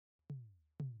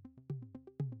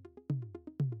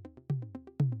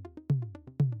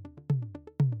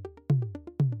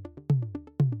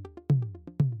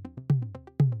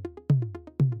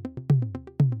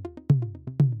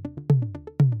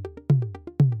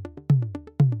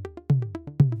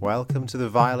Welcome to the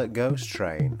Violet Ghost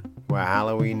Train, where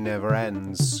Halloween never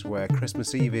ends, where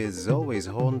Christmas Eve is always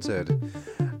haunted,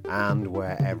 and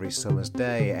where every summer's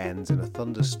day ends in a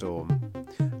thunderstorm.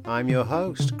 I'm your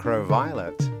host, Crow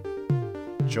Violet.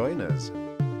 Join us.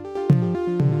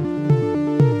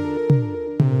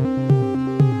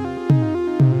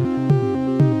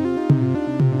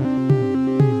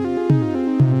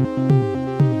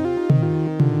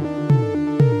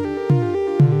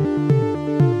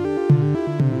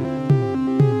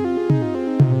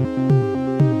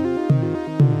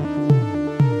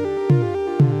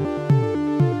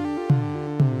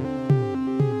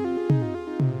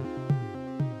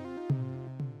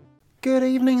 Good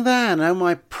evening then, oh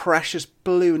my precious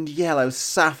blue and yellow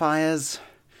sapphires.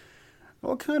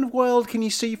 What kind of world can you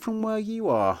see from where you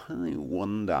are? I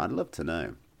wonder, I'd love to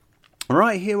know.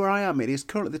 Right here where I am, it is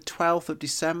currently the 12th of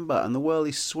December and the world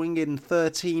is swinging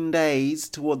 13 days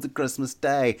towards the Christmas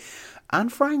day.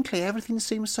 And frankly, everything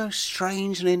seems so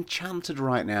strange and enchanted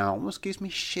right now. It almost gives me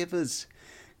shivers.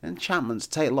 Enchantments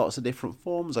take lots of different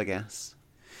forms, I guess.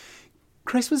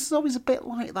 Christmas is always a bit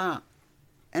like that.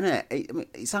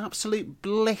 It's absolute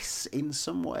bliss in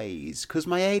some ways, because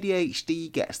my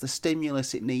ADHD gets the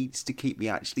stimulus it needs to keep me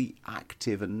actually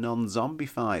active and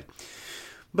non-zombified.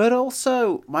 But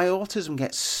also, my autism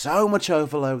gets so much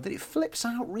overload that it flips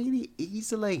out really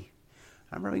easily.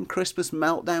 I remember having Christmas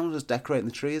meltdowns as decorating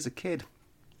the tree as a kid.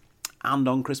 And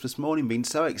on Christmas morning being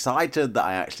so excited that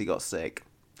I actually got sick.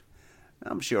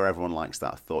 I'm sure everyone likes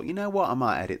that thought. You know what? I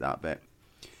might edit that bit.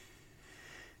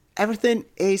 Everything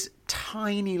is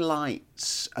tiny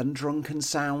lights and drunken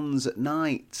sounds at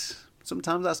night.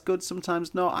 Sometimes that's good,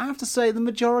 sometimes not. I have to say, the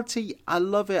majority, I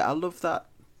love it. I love that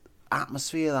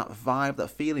atmosphere, that vibe, that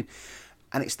feeling.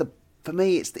 And for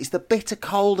me, it's the bitter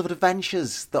cold of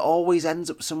adventures that always ends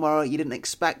up somewhere you didn't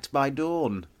expect by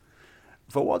dawn.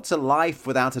 For what's a life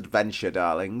without adventure,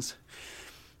 darlings?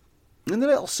 In the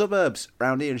little suburbs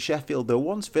around here in Sheffield, there were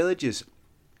once villages.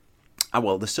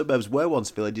 The suburbs were once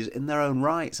villages in their own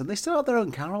rights, and they still have their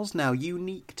own carols now,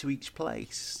 unique to each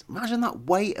place. Imagine that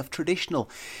weight of traditional.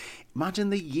 Imagine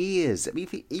the years,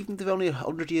 even if they're only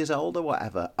 100 years old or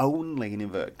whatever, only in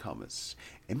inverted commas.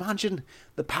 Imagine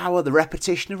the power, the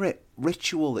repetition of it,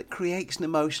 ritual that creates an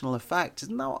emotional effect.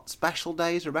 Isn't that what special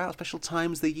days are about, special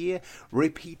times of the year?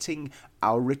 Repeating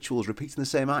our rituals, repeating the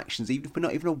same actions, even if we're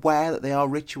not even aware that they are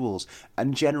rituals,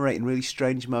 and generating really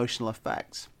strange emotional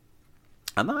effects.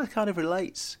 And that kind of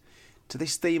relates to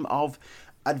this theme of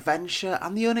adventure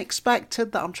and the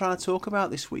unexpected that I'm trying to talk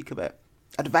about this week a bit.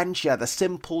 Adventure, the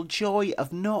simple joy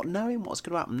of not knowing what's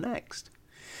going to happen next.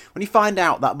 When you find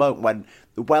out that moment when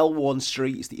the well-worn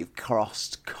streets that you've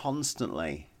crossed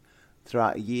constantly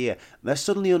throughout a year, they're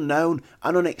suddenly unknown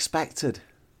and unexpected.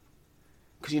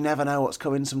 Because you never know what's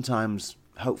coming sometimes.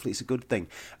 Hopefully it's a good thing.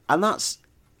 And that's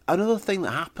another thing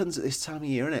that happens at this time of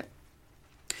year, isn't it?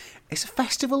 It's a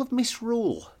festival of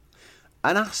misrule,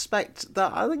 an aspect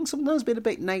that I think sometimes has been a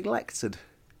bit neglected.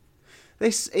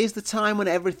 This is the time when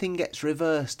everything gets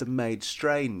reversed and made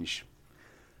strange.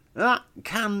 That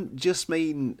can just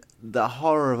mean the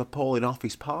horror of appalling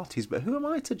office parties, but who am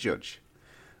I to judge?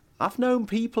 I've known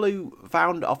people who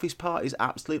found office parties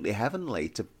absolutely heavenly,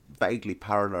 to vaguely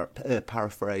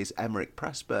paraphrase Emmerich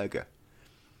Pressburger.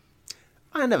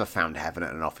 I never found heaven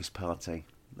at an office party.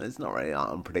 It's not really that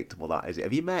unpredictable, that, is it?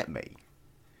 Have you met me?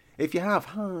 If you have,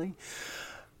 hi.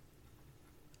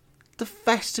 The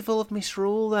Festival of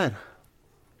Misrule, then.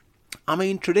 I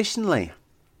mean, traditionally,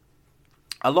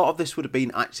 a lot of this would have been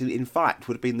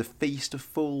the Feast of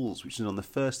Fools, which is on the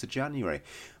 1st of January.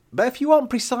 But if you want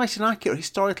precise and accurate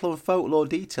historical and folklore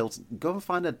details, go and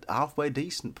find a halfway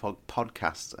decent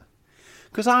podcaster.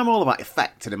 Because I'm all about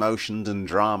effect and emotions and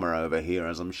drama over here,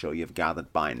 as I'm sure you've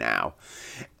gathered by now.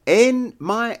 In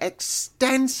my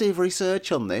extensive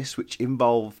research on this, which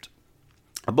involved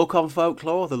a book on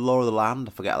folklore, The Law of the Land,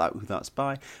 I forget who that's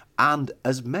by, and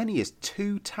as many as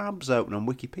 2 tabs open on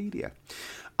Wikipedia,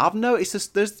 I've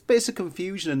noticed there's bits of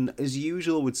confusion, as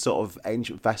usual with sort of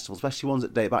ancient festivals, especially ones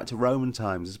that date back to Roman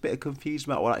times. There's a bit of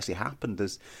confusion about what actually happened.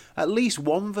 There's at least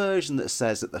one version that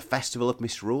says that the Festival of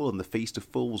Misrule and the Feast of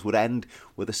Fools would end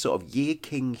with a sort of Year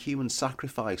King human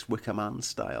sacrifice, Wicker Man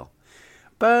style.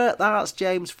 But that's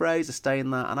James Fraser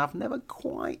saying that, and I've never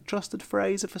quite trusted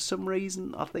Fraser for some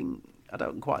reason. I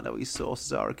don't quite know what his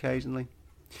sources are occasionally.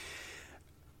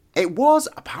 It was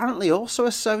apparently also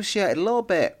associated a little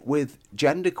bit with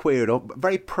genderqueer, or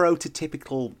very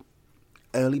prototypical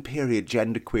early period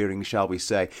genderqueering, shall we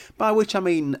say. By which I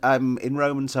mean, in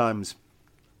Roman times,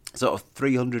 sort of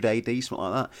 300 AD, something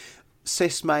like that,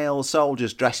 cis male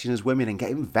soldiers dressing as women and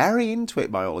getting very into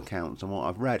it by all accounts and what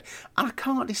I've read. And I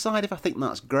can't decide if I think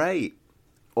that's great,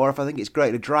 or if I think it's great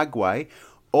in a drag way,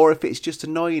 or if it's just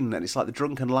annoying and it's like the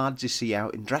drunken lads you see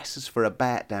out in dresses for a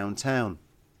bet downtown.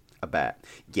 A bet.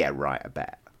 Yeah, right, a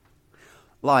bet.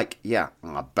 Like, yeah,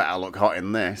 I bet I look hot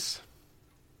in this.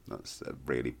 That's a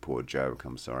really poor joke,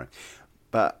 I'm sorry.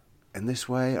 But in this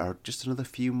way are just another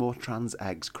few more trans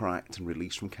eggs cracked and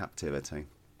released from captivity.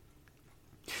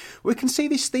 We can see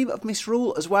this theme of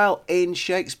misrule as well in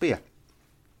Shakespeare.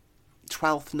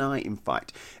 Twelfth Night, in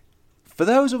fact. For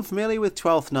those unfamiliar with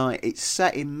Twelfth Night, it's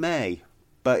set in May,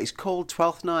 but it's called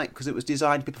Twelfth Night because it was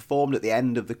designed to be performed at the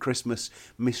end of the Christmas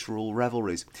misrule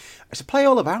revelries. It's a play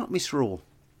all about misrule.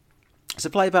 It's a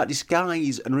play about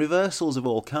disguise and reversals of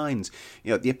all kinds.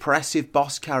 You know, the oppressive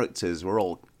boss characters were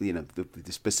all, you know,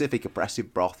 the specific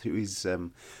oppressive broth who is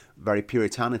very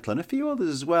puritanical, and a few others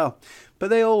as well. But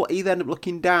they all either end up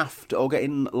looking daft or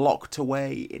getting locked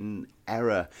away in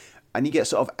error. And you get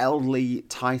sort of elderly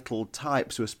titled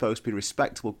types who are supposed to be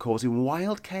respectable, causing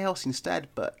wild chaos instead.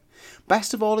 But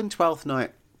best of all in Twelfth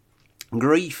Night,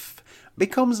 grief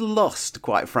becomes lust,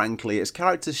 quite frankly, as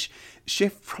characters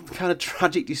shift from kind of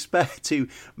tragic despair to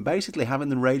basically having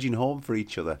the raging home for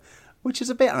each other, which is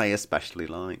a bit I especially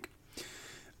like.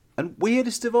 And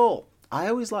weirdest of all, I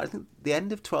always like to think the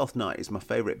end of Twelfth Night is my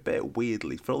favourite bit,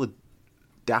 weirdly, for all the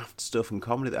daft stuff and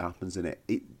comedy that happens in it.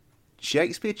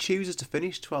 Shakespeare chooses to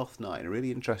finish Twelfth Night in a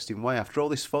really interesting way. After all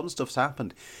this fun stuff's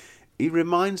happened, he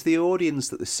reminds the audience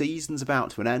that the season's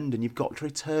about to an end and you've got to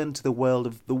return to the world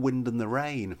of the wind and the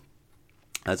rain.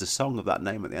 There's a song of that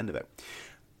name at the end of it.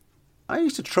 It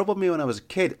used to trouble me when I was a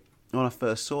kid, when I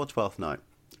first saw Twelfth Night,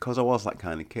 because I was that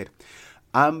kind of kid.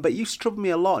 But it used to trouble me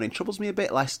a lot, and it troubles me a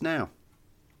bit less now.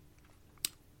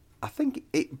 I think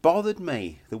it bothered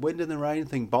me, the wind and the rain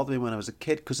thing bothered me when I was a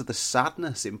kid because of the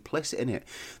sadness implicit in it,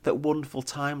 that wonderful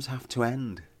times have to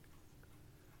end.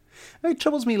 It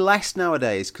troubles me less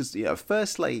nowadays because, you know,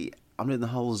 firstly, I'm doing the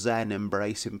whole Zen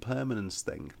embrace impermanence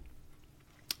thing.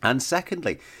 And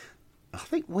secondly, I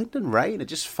think wind and rain are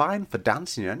just fine for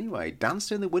dancing anyway.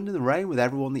 Dancing in the wind and the rain with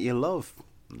everyone that you love.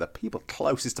 The people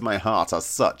closest to my heart are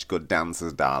such good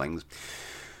dancers, darlings.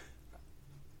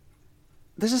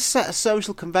 There's a set of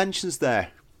social conventions there.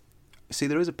 See,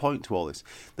 there is a point to all this.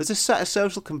 There's a set of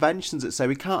social conventions that say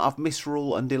we can't have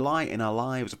misrule and delight in our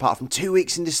lives apart from 2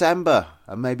 weeks in December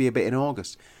and maybe a bit in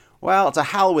August. Well, to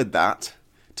hell with that.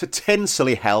 To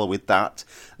tinselly hell with that.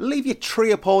 Leave your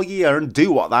tree up all year and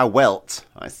do what thou wilt,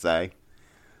 I say.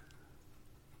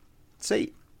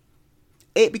 See,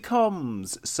 it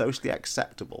becomes socially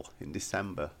acceptable in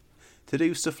December to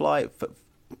do stuff like,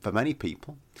 for many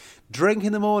people, drink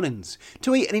in the mornings,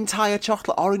 to eat an entire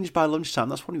chocolate orange by lunchtime.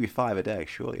 That's probably 5 a day,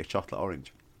 surely, a chocolate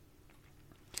orange.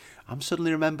 I'm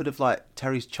suddenly remembered of like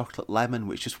Terry's chocolate lemon,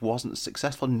 which just wasn't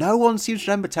successful. No one seems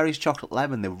to remember Terry's chocolate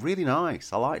lemon. They're really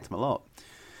nice. I liked them a lot.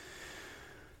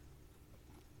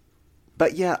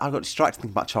 But yeah, I got distracted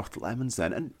thinking about chocolate lemons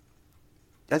then, and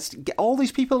all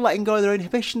these people letting go of their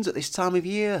inhibitions at this time of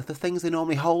year, the things they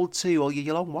normally hold to all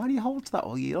year long. Why do you hold to that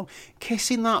all year long?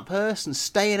 Kissing that person,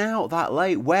 staying out that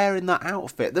late, wearing that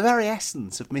outfit, the very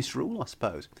essence of misrule, I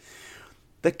suppose.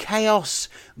 The chaos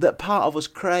that part of us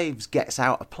craves gets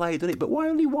out of play, doesn't it? But why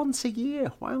only once a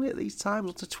year? Why only at these times,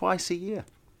 once or twice a year?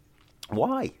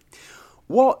 Why?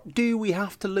 What do we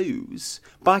have to lose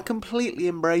by completely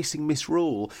embracing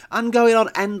misrule and going on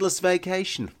endless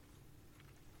vacation?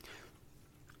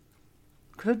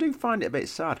 Because I do find it a bit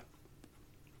sad.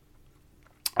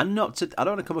 And I don't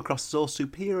want to come across as all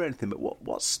superior or anything, but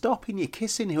what's stopping you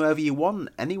kissing whoever you want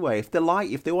anyway? If they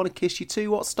want to kiss you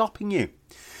too, what's stopping you?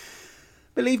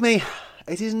 Believe me,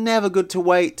 it is never good to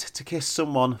wait to kiss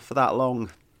someone for that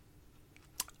long.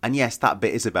 And yes, that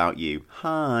bit is about you.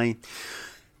 Hi.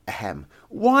 Ahem.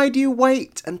 Why do you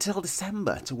wait until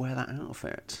December to wear that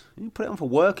outfit? You put it on for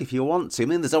work if you want to. I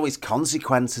mean, there's always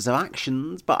consequences of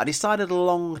actions, but I decided a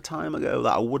long time ago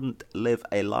that I wouldn't live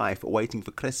a life waiting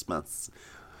for Christmas.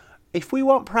 If we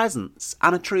want presents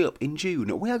and a tree up in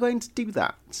June, we are going to do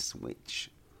that, which,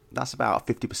 that's about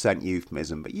a 50%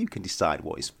 euphemism, but you can decide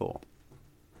what it's for.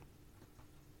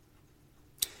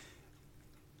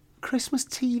 Christmas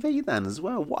TV then as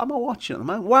well. What am I watching at the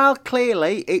moment? Well,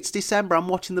 clearly it's December. I'm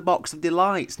watching the Box of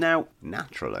Delights. Now,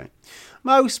 naturally,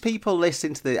 most people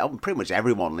listening to this, pretty much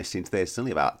everyone listening to this,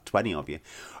 only about 20 of you,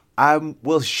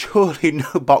 will surely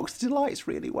know Box of Delights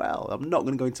really well. I'm not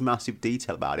going to go into massive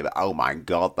detail about it, but oh my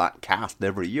God, that cast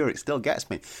every year, it still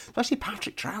gets me. Especially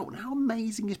Patrick Troughton. How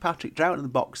amazing is Patrick Troughton in the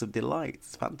Box of Delights?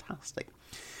 It's fantastic.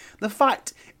 The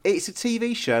fact it's a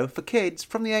TV show for kids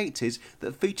from the 80s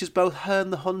that features both Herne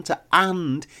the Hunter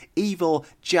and evil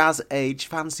jazz-age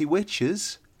fancy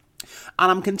witches.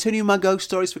 And I'm continuing my Ghost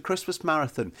Stories for Christmas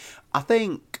marathon. I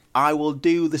think I will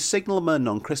do The Signalman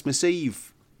on Christmas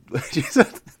Eve.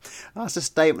 That's a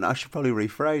statement I should probably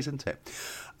rephrase, isn't it?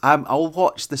 I'll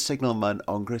watch The Signalman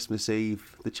on Christmas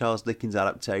Eve, the Charles Dickens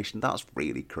adaptation. That's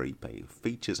really creepy. It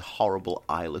features a horrible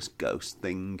eyeless ghost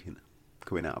thing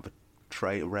coming out of a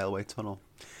railway tunnel.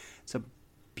 It's a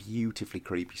beautifully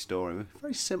creepy story.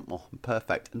 Very simple and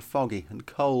perfect and foggy and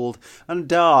cold and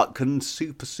dark and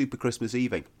super, super Christmas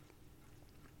Eve.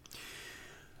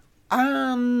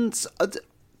 And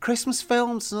Christmas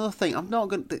films, another thing. I'm not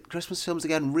going to... Christmas films,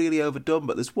 again, really overdone,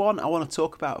 but there's one I want to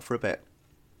talk about for a bit.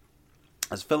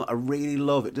 It's a film I really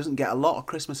love. It doesn't get a lot of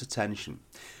Christmas attention.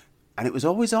 And it was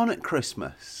always on at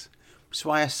Christmas. That's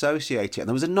why I associate it. And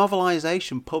there was a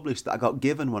novelisation published that I got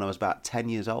given when I was about 10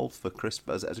 years old for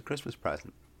Christmas as a Christmas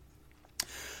present.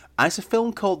 And it's a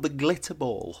film called The Glitter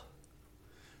Ball.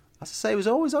 As I say, it was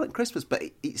always on at Christmas, but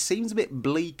it seems a bit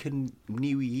bleak and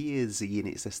New Year's-y in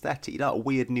its aesthetic. You know, a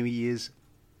weird New Year's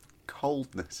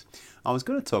coldness. I was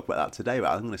going to talk about that today,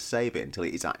 but I'm going to save it until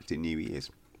it is actually New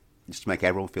Year's, just to make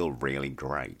everyone feel really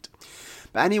great.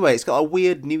 But anyway, it's got a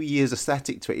weird New Year's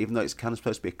aesthetic to it, even though it's kind of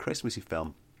supposed to be a Christmassy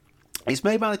film. It's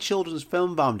made by the Children's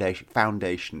Film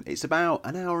Foundation. It's about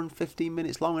an hour and 15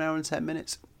 minutes long, an hour and 10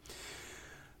 minutes.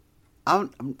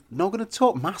 I'm not going to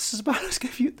talk masses about it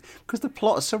because the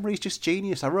plot summary is just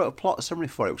genius. I wrote a plot summary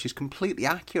for it, which is completely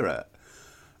accurate.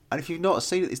 And if you've not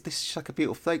seen it, this is like a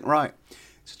beautiful thing. Right.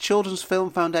 It's a Children's Film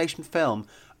Foundation film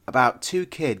about two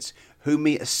kids who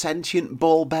meet a sentient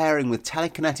ball bearing with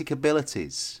telekinetic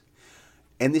abilities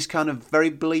in this kind of very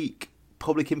bleak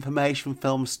public information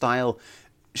film style,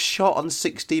 shot on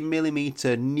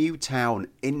 16mm Newtown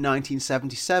in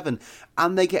 1977,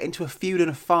 and they get into a feud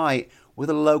and a fight with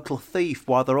a local thief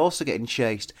while they're also getting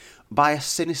chased by a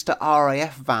sinister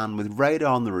RAF van with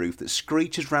radar on the roof that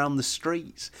screeches round the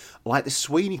streets like the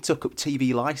Sweeney Took Up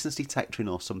TV license detecting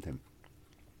or something.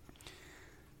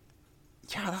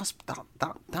 Yeah,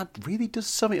 that really does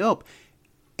sum it up.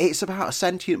 It's about a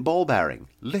sentient ball bearing,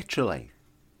 literally.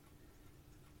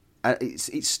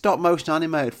 It's stop motion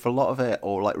animated for a lot of it,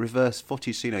 or like reverse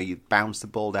footage. So, you know, you bounce the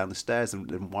ball down the stairs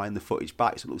and wind the footage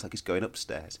back so it looks like it's going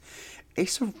upstairs.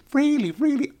 It's a really,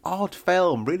 really odd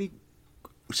film, really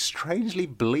strangely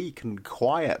bleak and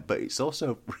quiet, but it's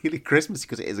also really Christmassy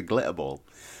because it is a glitter ball.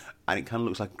 And it kind of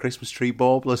looks like a Christmas tree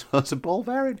bauble as well as a ball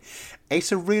bearing.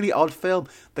 It's a really odd film.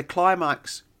 The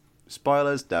climax,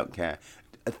 spoilers, don't care.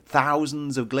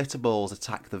 Thousands of glitter balls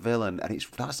attack the villain, and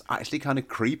that's actually kind of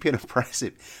creepy and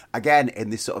oppressive. Again,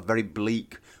 in this sort of very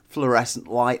bleak, fluorescent,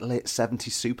 light-lit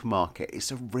 70s supermarket.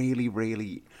 It's a really,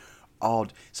 really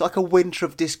odd... It's like a Winter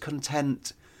of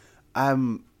Discontent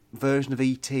version of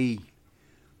E.T.,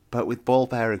 but with ball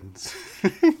bearings.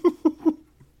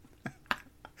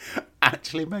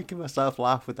 Actually making myself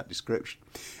laugh with that description.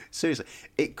 Seriously,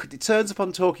 it turns up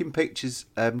on Talking Pictures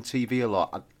TV a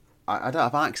lot. I don't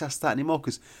have access to that anymore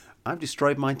because I've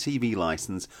destroyed my TV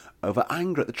licence over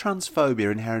anger at the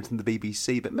transphobia inherent in the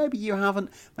BBC. But maybe you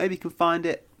haven't. Maybe you can find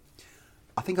it.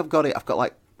 I think I've got it. I've got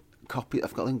like copy.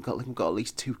 I've got at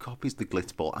least 2 copies of the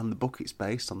Glitter Ball and the book it's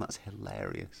based on. That's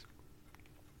hilarious.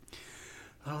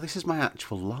 Oh, this is my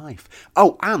actual life.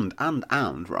 Oh, and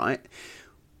right.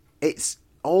 It's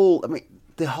all. I mean,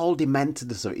 the whole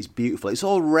dementedness of it is beautiful. It's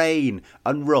all rain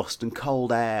and rust and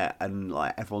cold air, and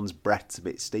like everyone's breath's a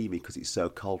bit steamy because it's so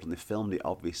cold, and they filmed it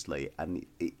obviously, and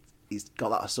it's got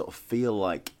that sort of feel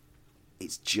like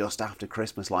it's just after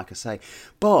Christmas, like I say.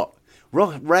 But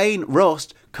rain,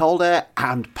 rust, cold air,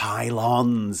 and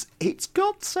pylons. It's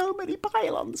got so many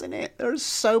pylons in it. There's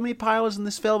so many pylons in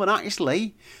this film, and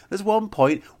actually, there's one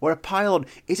point where a pylon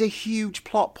is a huge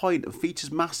plot point and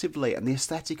features massively, and the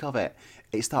aesthetic of it.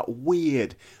 It's that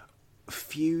weird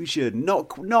fusion,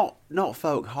 not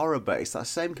folk horror, but it's that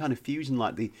same kind of fusion,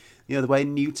 like the way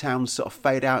Newtown sort of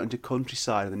fade out into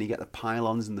countryside, and then you get the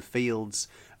pylons in the fields,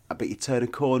 but you turn a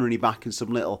corner and you're back in some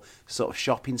little sort of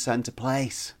shopping centre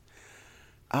place.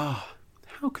 Ah,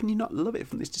 how can you not love it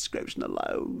from this description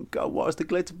alone? God, what is the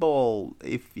Glitter Ball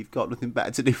if you've got nothing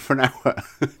better to do for an hour?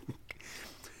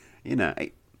 You know,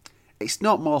 it's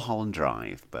not Mulholland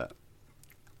Drive, but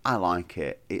I like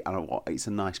it. It's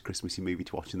a nice Christmassy movie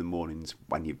to watch in the mornings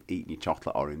when you're eating your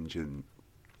chocolate orange and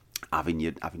having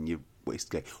your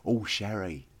whiskey. Oh,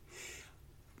 sherry.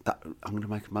 I'm going to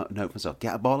make a note for myself.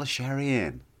 Get a bottle of sherry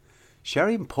in.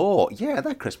 Sherry and port. Yeah,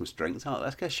 they're Christmas drinks, aren't they?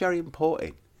 Let's get sherry and port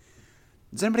in.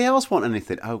 Does anybody else want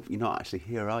anything? Oh, you're not actually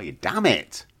here, are you? Damn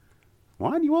it.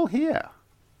 Why aren't you all here?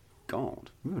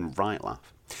 God, even right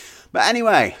laugh. But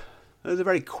anyway, it was a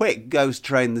very quick ghost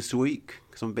train this week,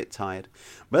 because I'm a bit tired.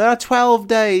 But there are 12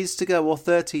 days to go, or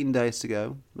 13 days to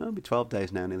go. Well, it'll be 12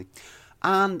 days now, nearly.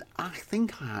 And I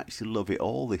think I actually love it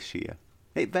all this year.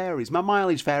 It varies. My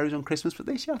mileage varies on Christmas, but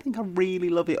this year I think I really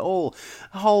love it all.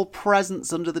 The whole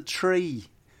presents under the tree.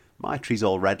 My tree's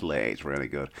all red lit, it's really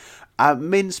good.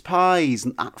 Mince pies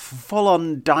and that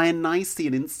full-on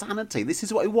Dionysian insanity. This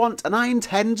is what I want, and I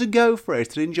intend to go for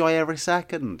it and enjoy every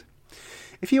second.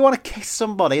 If you want to kiss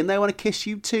somebody and they want to kiss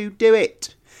you too, do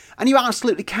it. And you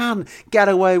absolutely can get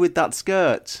away with that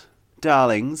skirt,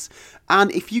 darlings.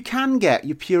 And if you can get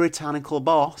your puritanical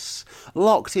boss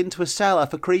locked into a cellar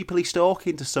for creepily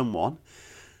stalking to someone...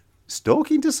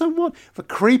 Stalking to someone? For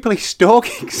creepily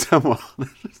stalking someone...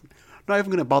 I'm not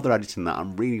even going to bother editing that.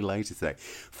 I'm really lazy today.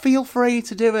 Feel free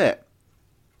to do it.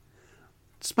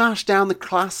 Smash down the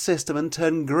class system and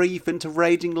turn grief into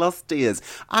raging lust tears.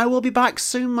 I will be back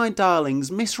soon, my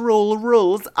darlings. Misrule the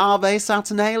rules. Ave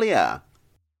Saturnalia.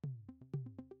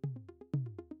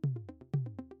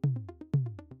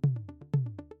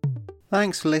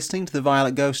 Thanks for listening to the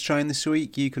Violet Ghost Train this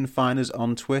week. You can find us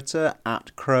on Twitter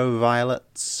at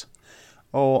CrowViolets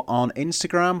or on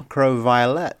Instagram,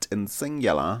 CrowViolet in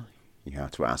singular. You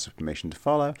have to ask for permission to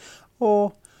follow,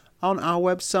 or on our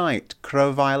website,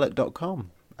 crowviolet.com,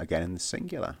 again in the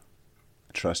singular.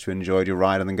 I trust you enjoyed your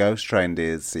ride on the Ghost Train,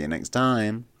 dears. See you next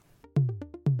time.